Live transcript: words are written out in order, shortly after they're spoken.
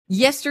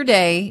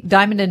Yesterday,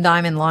 Diamond and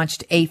Diamond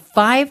launched a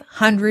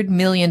 $500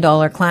 million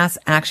class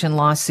action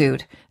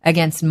lawsuit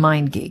against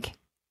MindGeek.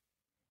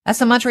 That's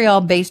a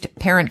Montreal-based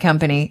parent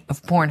company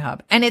of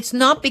Pornhub. And it's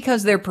not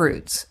because they're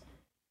prudes.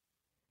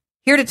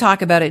 Here to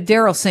talk about it,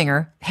 Daryl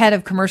Singer, head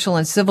of commercial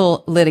and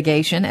civil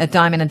litigation at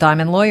Diamond and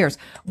Diamond Lawyers.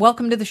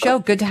 Welcome to the show.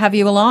 Good to have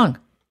you along.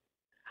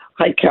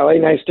 Hi, Kelly.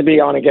 Nice to be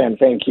on again.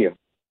 Thank you.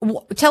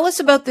 Tell us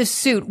about this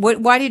suit.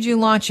 Why did you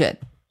launch it?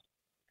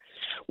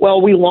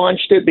 Well, we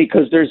launched it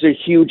because there's a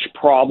huge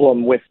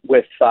problem with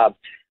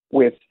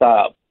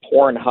Pornhub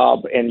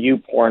and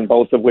YouPorn,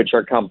 both of which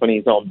are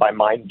companies owned by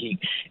MindGeek.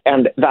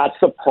 And that's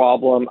the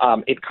problem.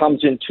 It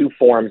comes in two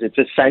forms. It's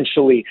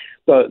essentially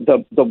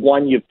the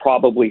one you've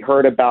probably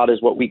heard about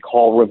is what we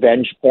call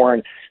revenge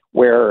porn,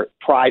 where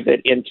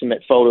private,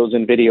 intimate photos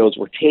and videos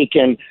were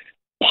taken,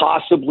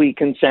 possibly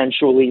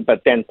consensually,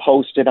 but then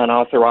posted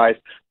unauthorized,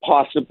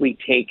 possibly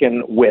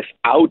taken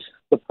without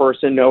the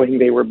person knowing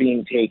they were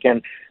being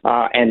taken,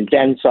 and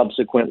then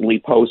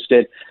subsequently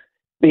posted.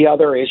 The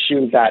other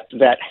issue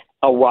that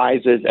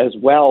arises as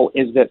well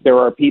is that there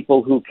are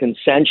people who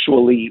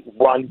consensually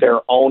run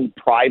their own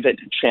private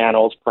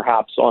channels,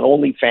 perhaps on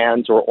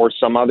OnlyFans or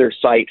some other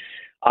site,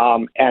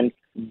 and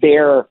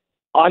they're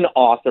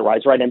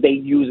unauthorized, right? And they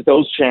use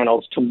those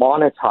channels to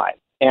monetize.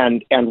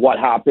 And what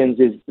happens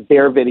is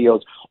their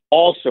videos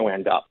also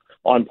end up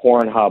on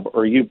Pornhub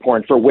or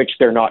YouPorn, for which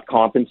they're not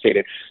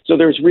compensated. So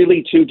there's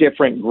really two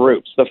different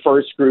groups. The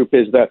first group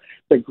is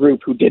the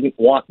group who didn't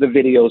want the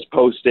videos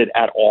posted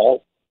at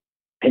all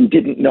and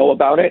didn't know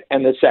about it.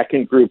 And the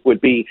second group would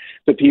be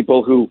the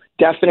people who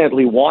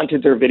definitely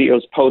wanted their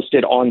videos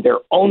posted on their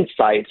own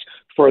sites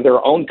for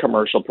their own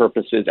commercial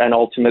purposes and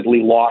ultimately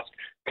lost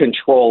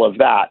control of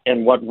that.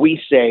 And what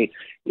we say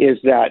is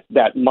that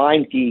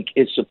MindGeek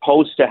is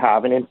supposed to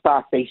have, and in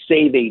fact they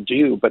say they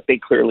do, but they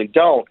clearly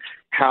don't,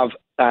 have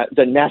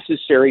the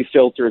necessary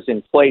filters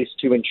in place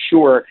to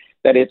ensure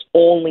that it's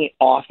only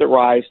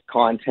authorized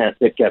content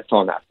that gets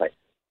on that site.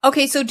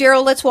 Okay, so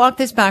Daryl, let's walk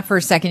this back for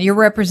a second. You're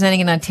representing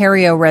an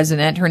Ontario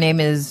resident. Her name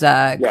is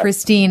Yes.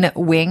 Christine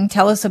Wing.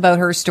 Tell us about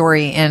her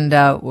story and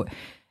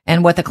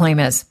what the claim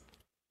is.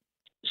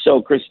 So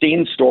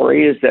Christine's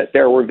story is that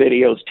there were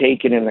videos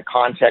taken in the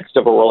context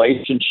of a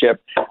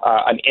relationship,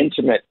 an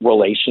intimate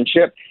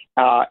relationship,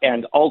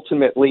 and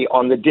ultimately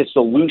on the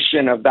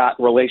dissolution of that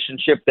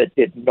relationship that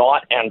did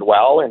not end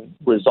well and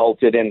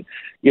resulted in,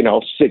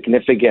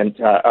 significant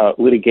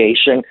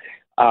litigation.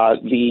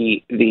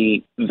 The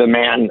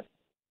man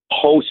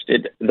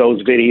posted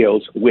those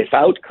videos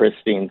without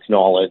Christine's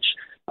knowledge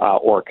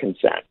or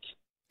consent.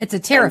 It's a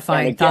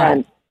terrifying and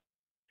again, thought.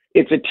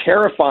 It's a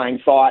terrifying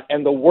thought,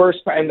 and the worst,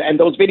 and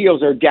those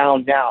videos are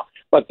down now,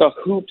 but the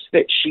hoops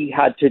that she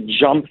had to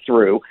jump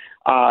through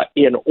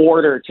in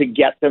order to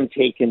get them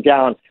taken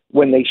down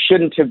when they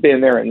shouldn't have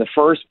been there in the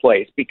first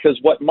place. Because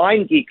what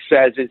MindGeek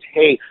says is,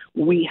 hey,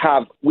 we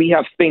have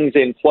things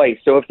in place.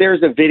 So if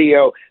there's a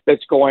video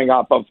that's going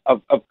up of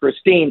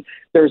Christine,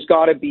 there's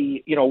got to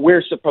be,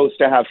 we're supposed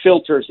to have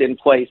filters in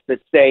place that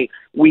say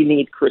we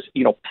need,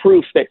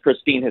 proof that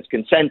Christine has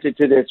consented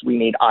to this. We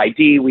need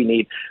ID. We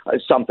need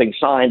something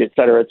signed, et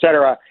cetera, et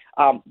cetera.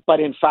 But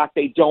in fact,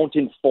 they don't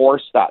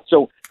enforce that.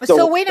 So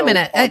wait a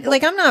minute.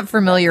 I'm not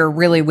familiar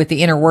really with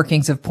the inner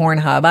workings of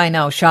Pornhub. I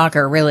know,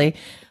 shocker, really.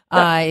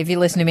 If you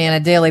listen to me on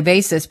a daily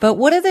basis, but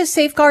what are the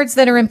safeguards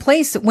that are in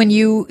place when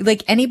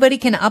anybody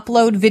can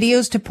upload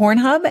videos to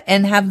Pornhub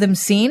and have them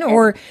seen?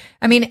 Or,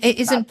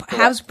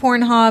 how's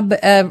Pornhub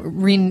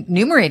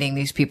remunerating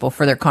these people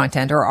for their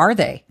content, or are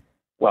they?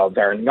 Well,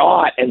 they're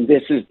not. And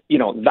this is,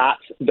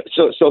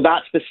 so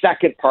that's the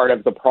second part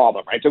of the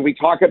problem, right? So we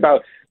talk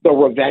about the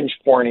revenge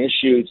porn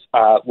issues,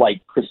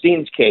 like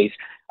Christine's case.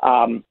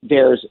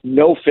 There's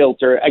no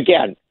filter.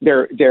 Again,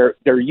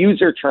 their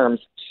user terms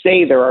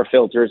say there are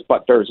filters,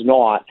 but there's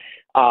not.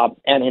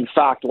 And in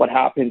fact, what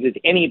happens is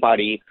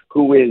anybody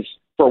who is,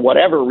 for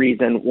whatever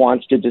reason,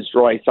 wants to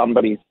destroy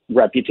somebody's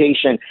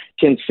reputation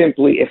can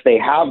simply, if they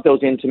have those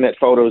intimate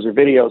photos or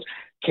videos,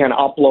 can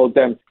upload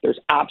them. There's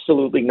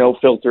absolutely no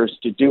filters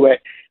to do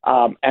it.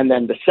 And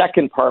then the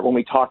second part, when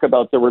we talk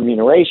about the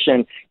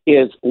remuneration,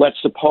 is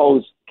let's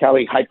suppose,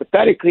 Kelly,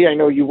 hypothetically, I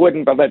know you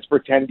wouldn't, but let's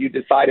pretend you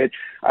decided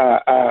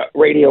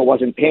radio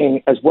wasn't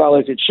paying as well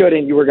as it should,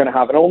 and you were going to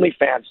have an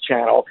OnlyFans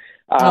channel.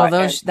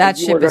 That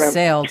ship has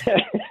sailed.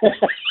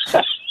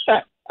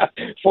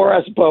 For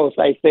us both,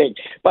 I think.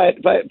 But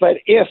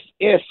if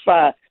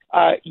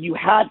you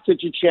had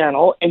such a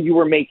channel and you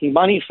were making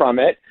money from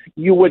it,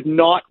 you would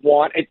not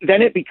want it.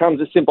 Then it becomes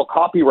a simple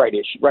copyright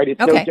issue, right? It's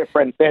no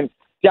different than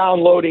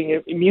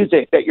downloading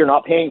music that you're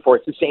not paying for.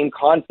 It's the same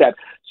concept.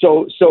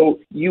 So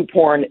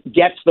YouPorn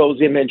gets those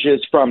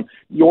images from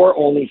your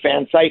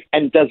OnlyFans site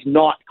and does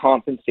not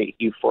compensate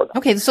you for them.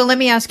 Okay, so let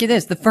me ask you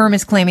this. The firm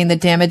is claiming the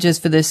damages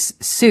for this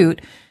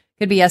suit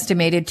could be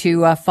estimated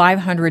to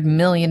 $500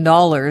 million,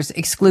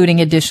 excluding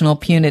additional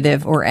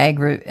punitive or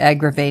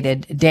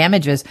aggravated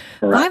damages.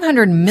 Correct.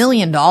 $500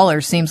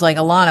 million seems like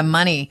a lot of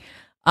money.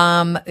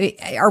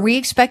 Are we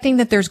expecting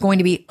that there's going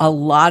to be a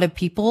lot of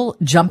people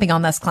jumping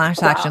on this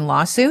class action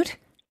lawsuit?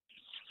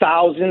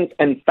 thousands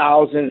and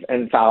thousands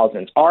and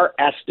thousands. Our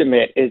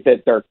estimate is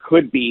that there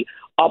could be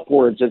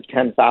upwards of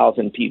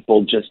 10,000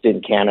 people just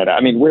in Canada.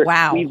 I mean,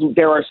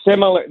 there are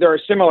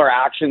similar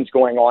actions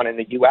going on in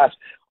the U.S.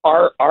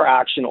 Our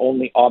action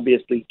only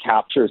obviously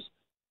captures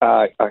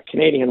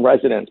Canadian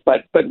residents,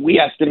 but we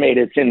estimate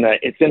it's in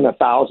the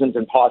thousands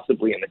and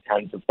possibly in the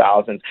tens of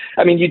thousands.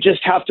 I mean, you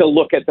just have to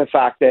look at the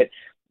fact that,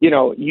 you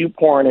know,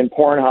 YouPorn and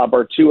Pornhub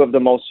are two of the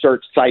most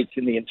searched sites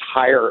in the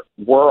entire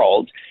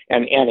world,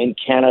 and in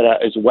Canada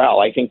as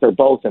well. I think they're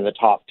both in the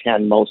top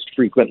 10 most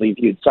frequently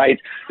viewed sites.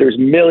 There's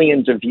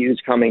millions of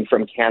views coming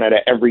from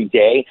Canada every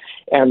day,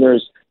 and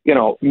there's, you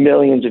know,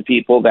 millions of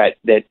people that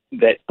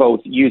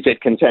both use it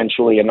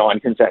consensually and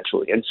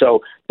non-consensually. And so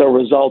the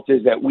result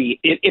is that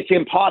it's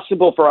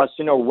impossible for us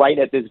to know right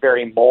at this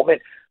very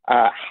moment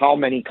how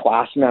many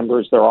class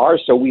members there are.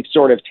 So we've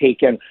sort of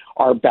taken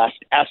our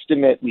best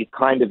estimate. We've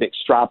kind of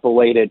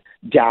extrapolated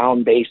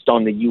down based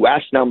on the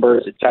U.S.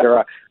 numbers, et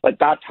cetera. But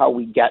that's how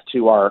we get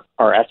to our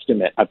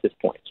estimate at this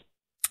point.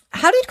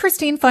 How did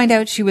Christine find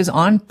out she was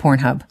on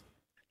Pornhub?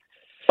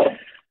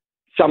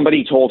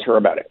 Somebody told her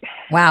about it.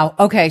 Wow.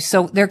 Okay.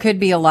 So there could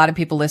be a lot of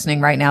people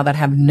listening right now that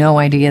have no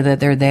idea that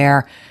they're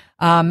there.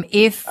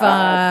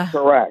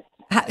 Correct.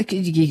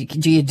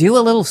 Do you do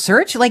a little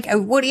search? Like,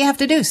 what do you have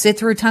to do? Sit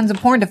through tons of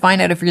porn to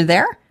find out if you're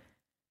there?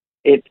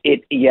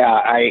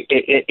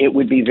 It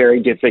would be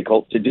very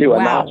difficult to do. Wow.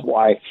 And that's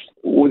why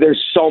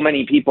there's so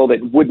many people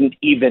that wouldn't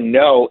even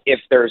know if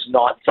there's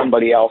not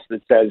somebody else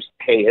that says,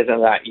 hey,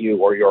 isn't that you?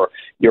 Or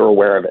you're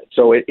aware of it.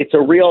 So it's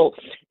a real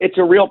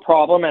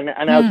problem. And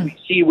as we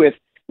see with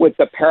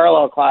the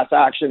parallel class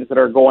actions that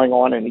are going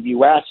on in the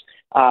U.S.,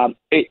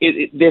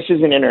 this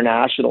is an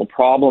international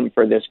problem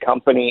for this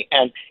company,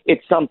 and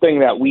it's something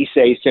that we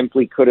say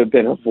simply could have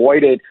been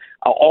avoided.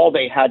 All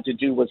they had to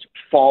do was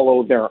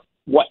follow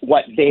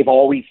what they've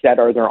always said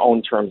are their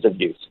own terms of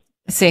use.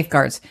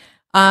 Safeguards.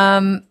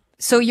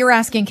 So you're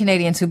asking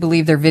Canadians who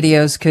believe their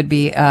videos could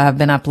be have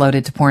been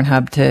uploaded to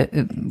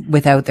Pornhub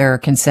without their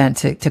consent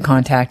to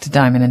contact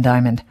Diamond and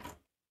Diamond.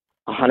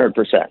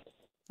 100%.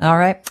 All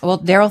right. Well,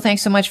 Daryl,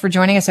 thanks so much for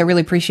joining us. I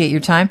really appreciate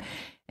your time,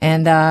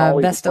 and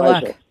best of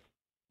luck.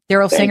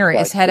 Daryl Singer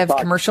is head of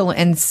commercial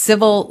and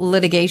civil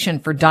litigation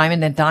for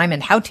Diamond and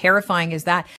Diamond. How terrifying is that?